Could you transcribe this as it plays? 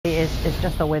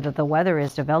just the way that the weather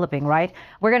is developing, right?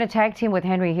 We're going to tag team with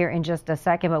Henry here in just a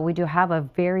second, but we do have a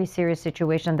very serious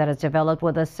situation that has developed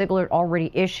with a SIG alert already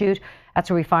issued.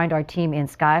 That's where we find our team in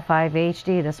Sky 5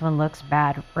 HD. This one looks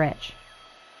bad. Rich.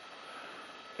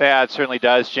 Yeah, it certainly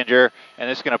does, Ginger, and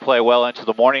this is going to play well into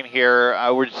the morning here.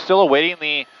 We're still awaiting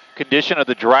the condition of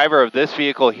the driver of this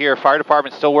vehicle here. Fire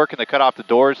department still working to cut off the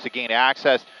doors to gain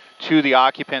access to the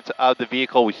occupants of the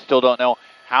vehicle. We still don't know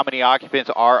how many occupants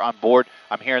are on board.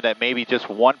 I'm hearing that maybe just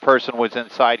one person was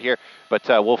inside here, but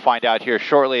we'll find out here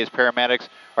shortly as paramedics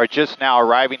are just now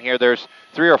arriving here. There's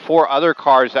 3 or 4 other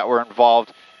cars that were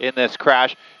involved in this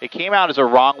crash. It came out as a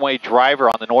wrong-way driver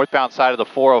on the northbound side of the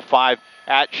 405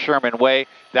 at Sherman Way.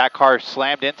 That car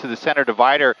slammed into the center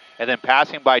divider and then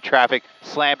passing by traffic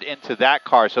slammed into that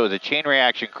car. So it was a chain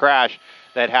reaction crash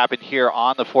that happened here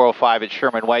on the 405 at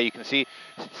Sherman Way. You can see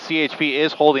CHP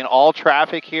is holding all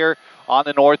traffic here on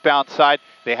the northbound side.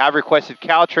 They have requested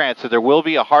Caltrans, so there will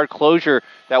be a hard closure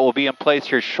that will be in place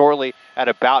here shortly at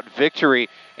about Victory.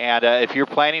 And if you're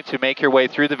planning to make your way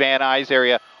through the Van Nuys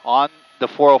area on the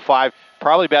 405,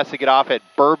 probably best to get off at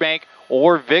Burbank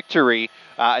or Victory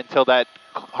until that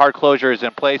hard closure is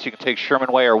in place. You can take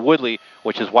Sherman Way or Woodley,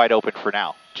 which is wide open for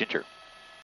now. Ginger.